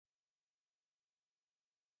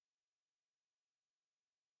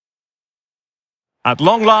At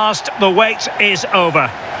long last, the wait is over.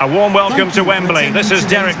 A warm welcome to Wembley. This is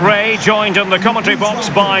Derek Ray, joined in the commentary box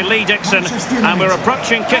by Lee Dixon, and we're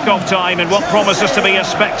approaching kick-off time in what promises to be a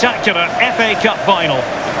spectacular FA Cup final.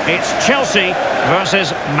 It's Chelsea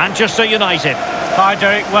versus Manchester United. Hi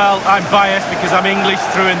Derek, well, I'm biased because I'm English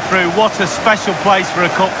through and through. What a special place for a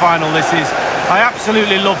cup final this is. I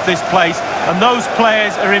absolutely love this place, and those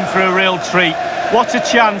players are in for a real treat. What a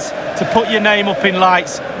chance to put your name up in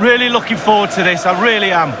lights. Really looking forward to this, I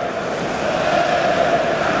really am.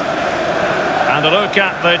 And a look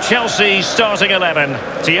at the Chelsea starting 11.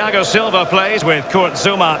 Thiago Silva plays with Kurt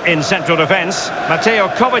Zouma in central defence. Mateo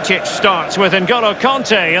Kovacic starts with N'Golo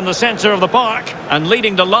Kanté in the centre of the park. And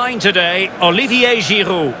leading the line today, Olivier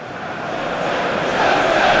Giroud.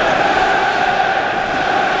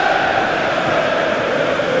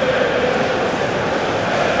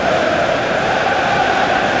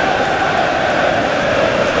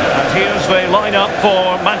 The line-up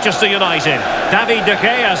for Manchester United. David De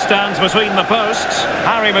Gea stands between the posts.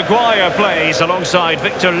 Harry Maguire plays alongside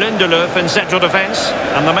Victor Lindelöf in central defence.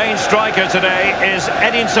 And the main striker today is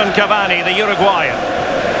Edinson Cavani, the Uruguayan.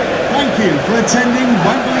 Thank you for attending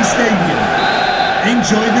Wembley Stadium.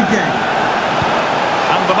 Enjoy the game.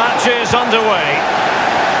 And the match is underway.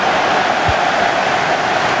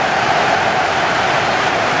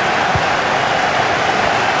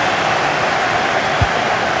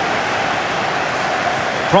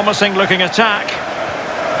 Promising looking attack.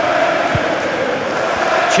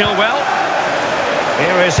 Chilwell.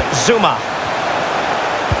 Here is Zouma.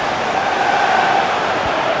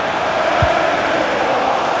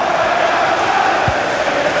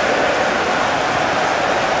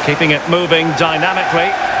 Keeping it moving dynamically.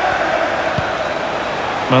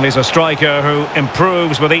 Well, he's a striker who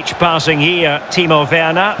improves with each passing year. Timo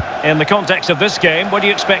Werner. In the context of this game, what do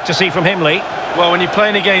you expect to see from him, Lee? Well, when you're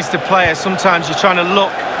playing against a player, sometimes you're trying to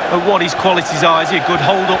look at what his qualities are. Is he a good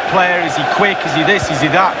hold-up player? Is he quick? Is he this? Is he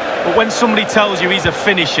that? But when somebody tells you he's a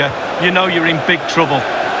finisher, you know you're in big trouble.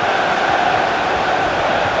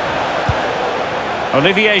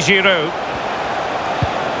 Olivier Giroud.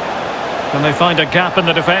 Can they find a gap in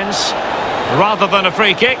the defence? Rather than a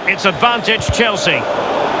free kick, it's advantage Chelsea.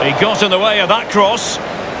 He got in the way of that cross.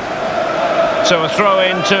 So a throw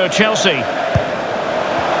in to Chelsea.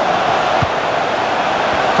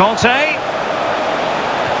 Kanté.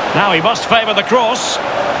 Now he must favour the cross,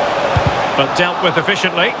 but dealt with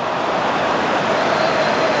efficiently.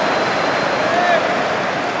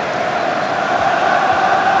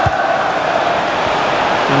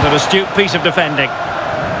 And an astute piece of defending.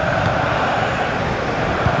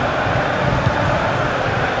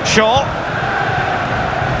 Shaw.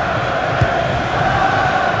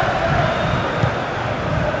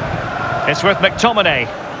 It's with McTominay.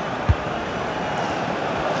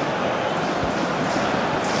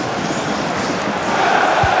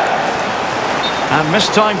 And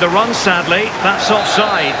mistimed the run, sadly. That's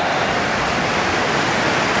offside.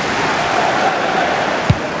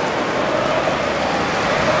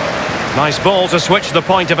 Nice ball to switch the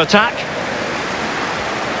point of attack.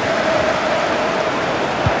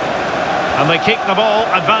 And they kick the ball,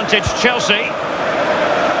 advantage Chelsea.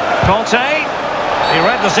 Kanté. He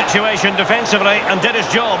read the situation defensively and did his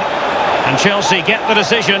job. And Chelsea get the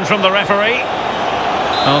decision from the referee.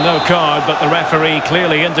 Oh, no card, but the referee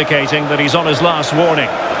clearly indicating that he's on his last warning.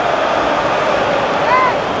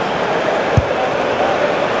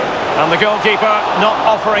 And the goalkeeper not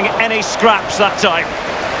offering any scraps that time.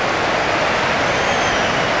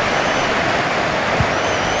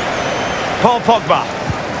 Paul Pogba.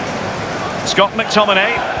 Scott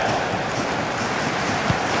McTominay.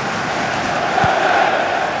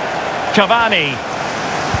 Cavani.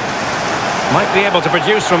 Might be able to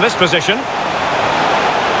produce from this position.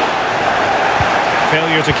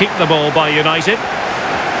 Failure to keep the ball by United.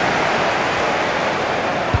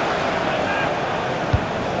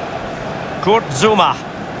 Kurt Zouma.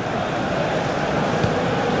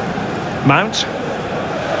 Mount.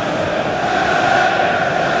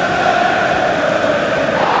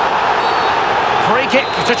 Free kick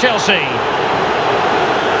to Chelsea.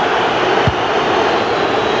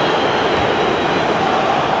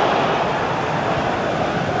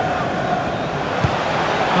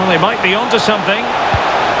 Well, they might be onto something.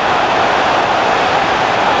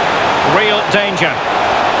 Real danger.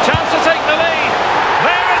 Chance to take the lead.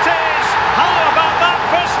 There it is. How about that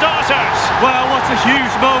for starters? Well, what a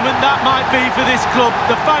huge moment that might be for this club.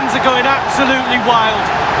 The fans are going absolutely wild.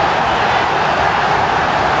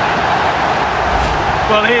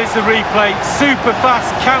 Well, here's the replay. Super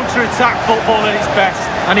fast counter-attack football at its best.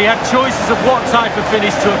 and he had choices of what type of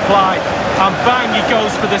finish to apply, and bang, he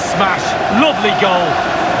goes for the smash. Lovely goal.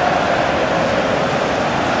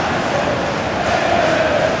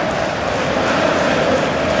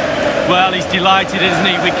 Well, he's delighted, isn't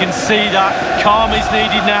he? We can see that. Calm is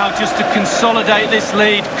needed now just to consolidate this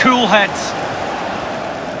lead. Cool heads.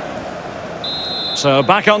 So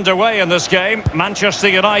back underway in this game. Manchester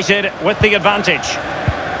United with the advantage.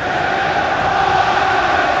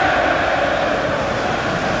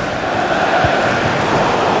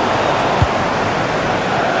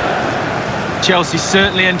 Chelsea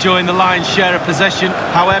certainly enjoying the lion's share of possession.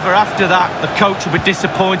 However, after that, the coach will be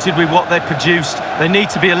disappointed with what they produced. They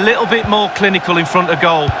need to be a little bit more clinical in front of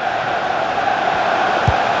goal.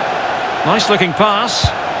 Nice looking pass.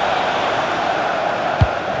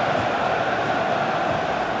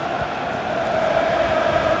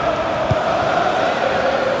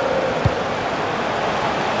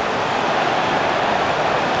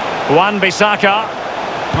 Wan-Bissaka.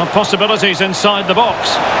 Well, possibilities inside the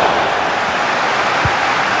box.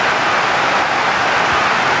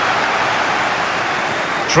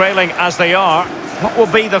 Trailing as they are, what will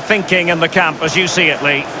be the thinking in the camp as you see it,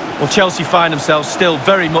 Lee? Well, Chelsea find themselves still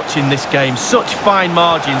very much in this game. Such fine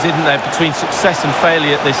margins, isn't there, between success and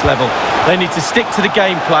failure at this level. They need to stick to the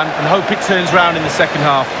game plan and hope it turns round in the second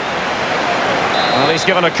half. Well, he's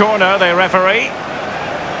given a corner, the referee.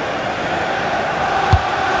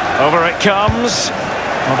 Over it comes.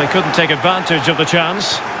 Well, they couldn't take advantage of the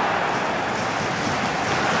chance.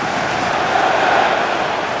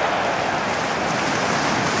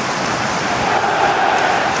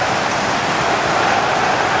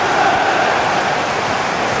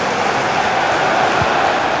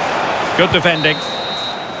 Good defending.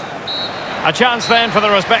 A chance then for the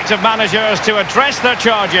respective managers to address their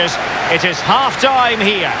charges. It is half-time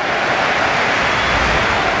here.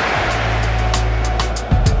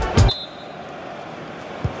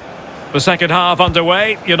 The second half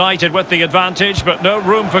underway. United with the advantage, but no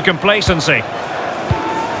room for complacency.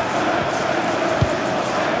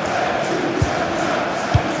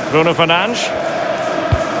 Bruno Fernandes.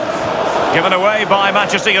 Given away by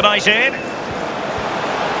Manchester United.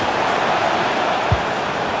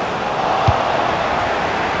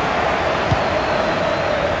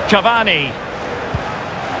 Cavani.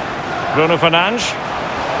 Bruno Fernandes.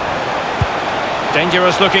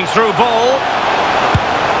 Dangerous looking through ball.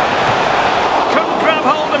 Couldn't grab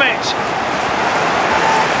hold of it.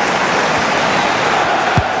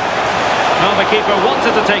 Well, the keeper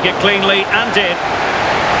wanted to take it cleanly and did.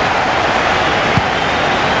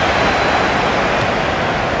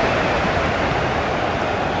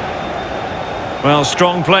 Well,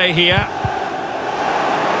 strong play here.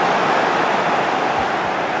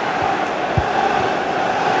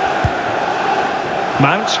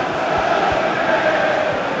 Mount.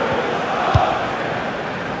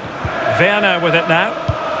 Werner with it now.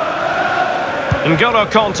 N'Golo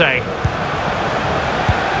Kanté.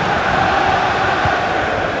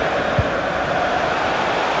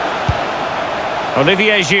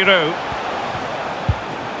 Olivier Giroud.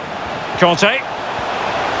 Kanté.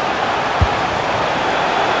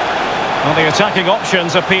 Well, the attacking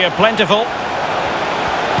options appear plentiful.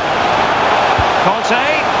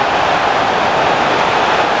 Kanté.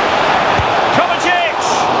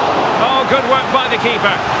 Good work by the keeper.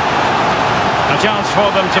 A chance for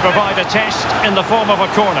them to provide a test in the form of a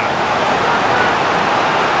corner.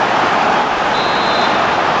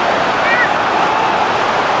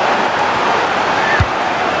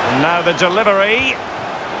 And now the delivery.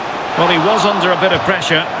 Well, he was under a bit of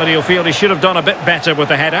pressure, but he'll feel he should have done a bit better with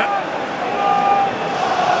the header.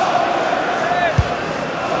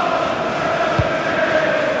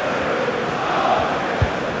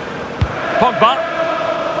 Pogba.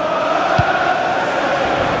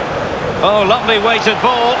 Oh, lovely weighted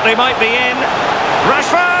ball. They might be in.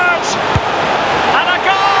 Rashford! And a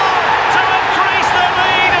goal to increase the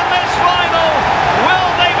lead in this final. Will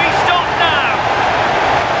they be stopped now?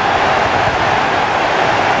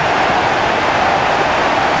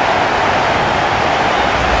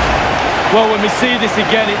 Well, when we see this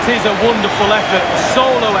again, it is a wonderful effort,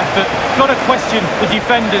 solo effort. Got to question the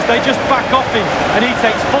defenders. They just back off him, and he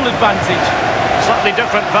takes full advantage. Slightly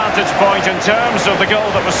different vantage point in terms of the goal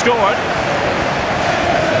that was scored.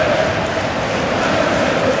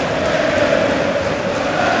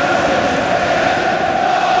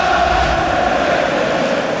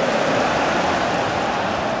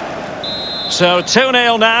 So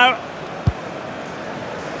 2-0 now.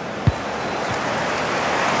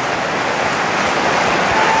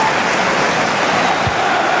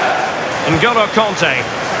 N'Golo Kanté.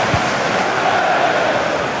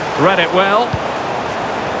 Read it well.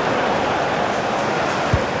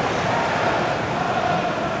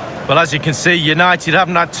 Well, as you can see, United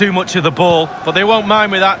haven't had too much of the ball, but they won't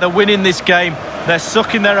mind with that. They're winning this game. They're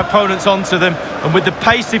sucking their opponents onto them, and with the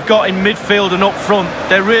pace they've got in midfield and up front,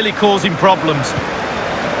 they're really causing problems.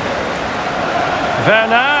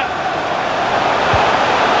 Werner.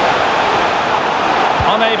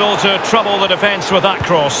 Unable to trouble the defence with that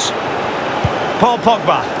cross. Paul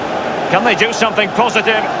Pogba. Can they do something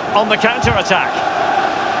positive on the counter-attack?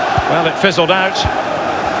 Well, it fizzled out.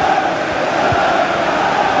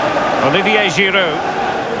 Olivier Giroud.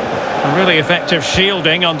 A really effective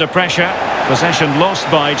shielding under pressure. Possession lost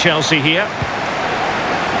by Chelsea here.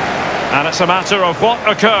 And it's a matter of what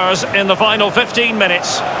occurs in the final 15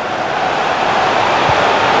 minutes.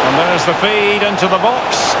 And there's the feed into the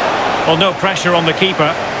box. Well, no pressure on the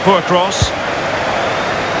keeper. Poor cross.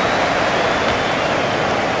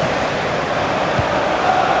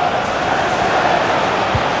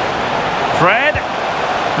 Fred.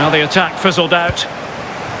 Now the attack fizzled out.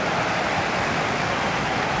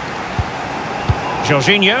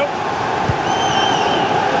 Jorginho.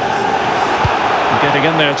 Getting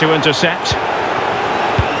in there to intercept.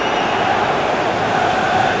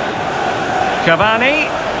 Cavani.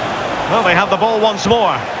 Well, they have the ball once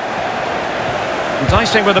more.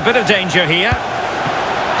 Enticing with a bit of danger here.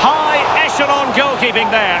 High echelon goalkeeping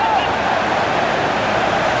there.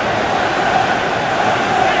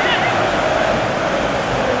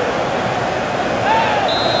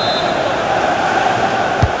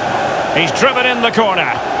 He's driven in the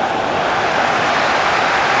corner.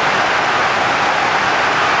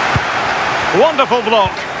 Wonderful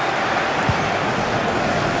block.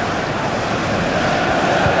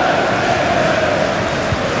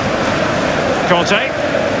 Conte.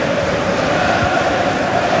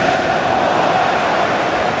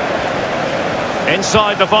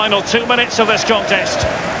 Inside the final 2 minutes of this contest.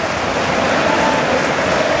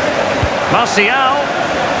 Martial.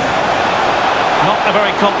 Not a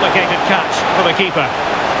very complicated catch for the keeper.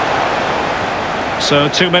 So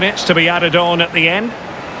 2 minutes to be added on at the end.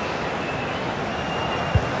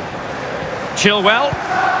 Chilwell.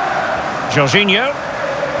 Jorginho.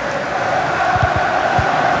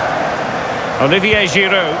 Olivier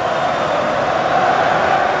Giroud.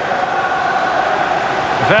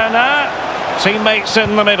 Werner. Teammates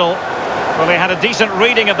in the middle. Well, they had a decent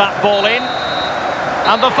reading of that ball in.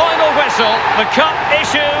 And the final whistle. The cup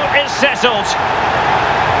issue is settled.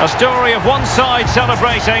 A story of one side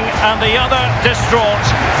celebrating and the other distraught.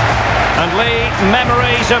 And Lee,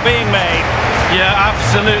 memories are being made. Yeah,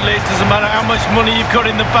 absolutely. It doesn't matter how much money you've got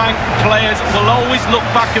in the bank. Players will always look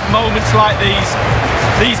back at moments like these.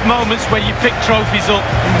 These moments where you pick trophies up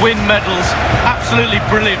and win medals. Absolutely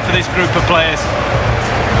brilliant for this group of players.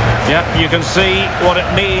 Yeah, you can see what it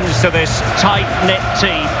means to this tight-knit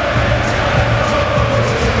team.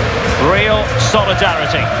 Real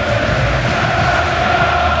solidarity.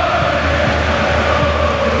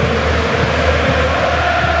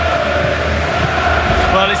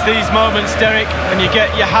 Well, it's these moments, Derek, when you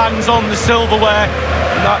get your hands on the silverware,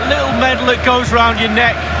 and that little medal that goes around your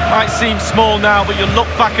neck might seem small now, but you look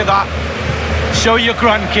back at that, show your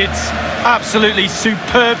grandkids. Absolutely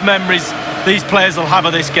superb memories these players will have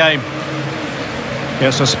of this game.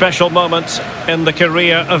 Yes, a special moment in the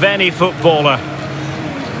career of any footballer.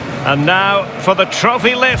 And now for the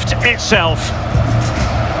trophy lift itself.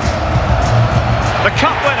 The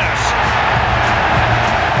cup winners.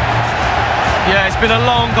 Yeah, it's been a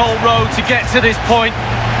long, old road to get to this point.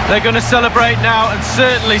 They're going to celebrate now and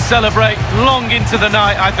certainly celebrate long into the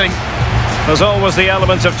night, I think. There's always the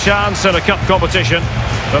element of chance in a cup competition,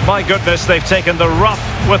 but my goodness, they've taken the rough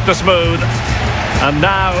with the smooth, and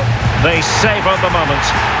now they savour the moment.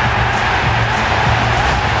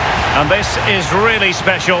 And this is really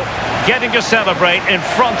special, getting to celebrate in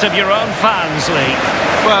front of your own fans, Lee.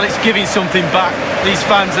 Well, it's giving something back. These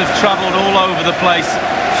fans have travelled all over the place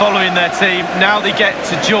following their team. Now they get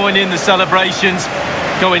to join in the celebrations,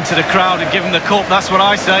 go into the crowd and give them the cup. That's what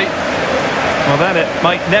I say. Well, then it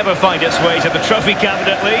might never find its way to the trophy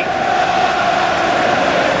cabinet, Lee.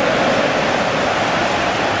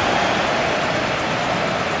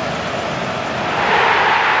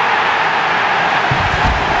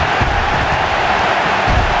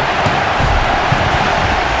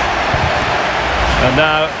 And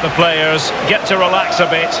now the players get to relax a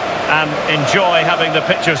bit and enjoy having the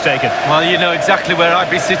pictures taken. Well, you know exactly where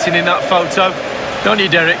I'd be sitting in that photo, don't you,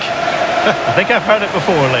 Derek? I think I've heard it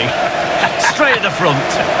before, Lee. Straight at the front.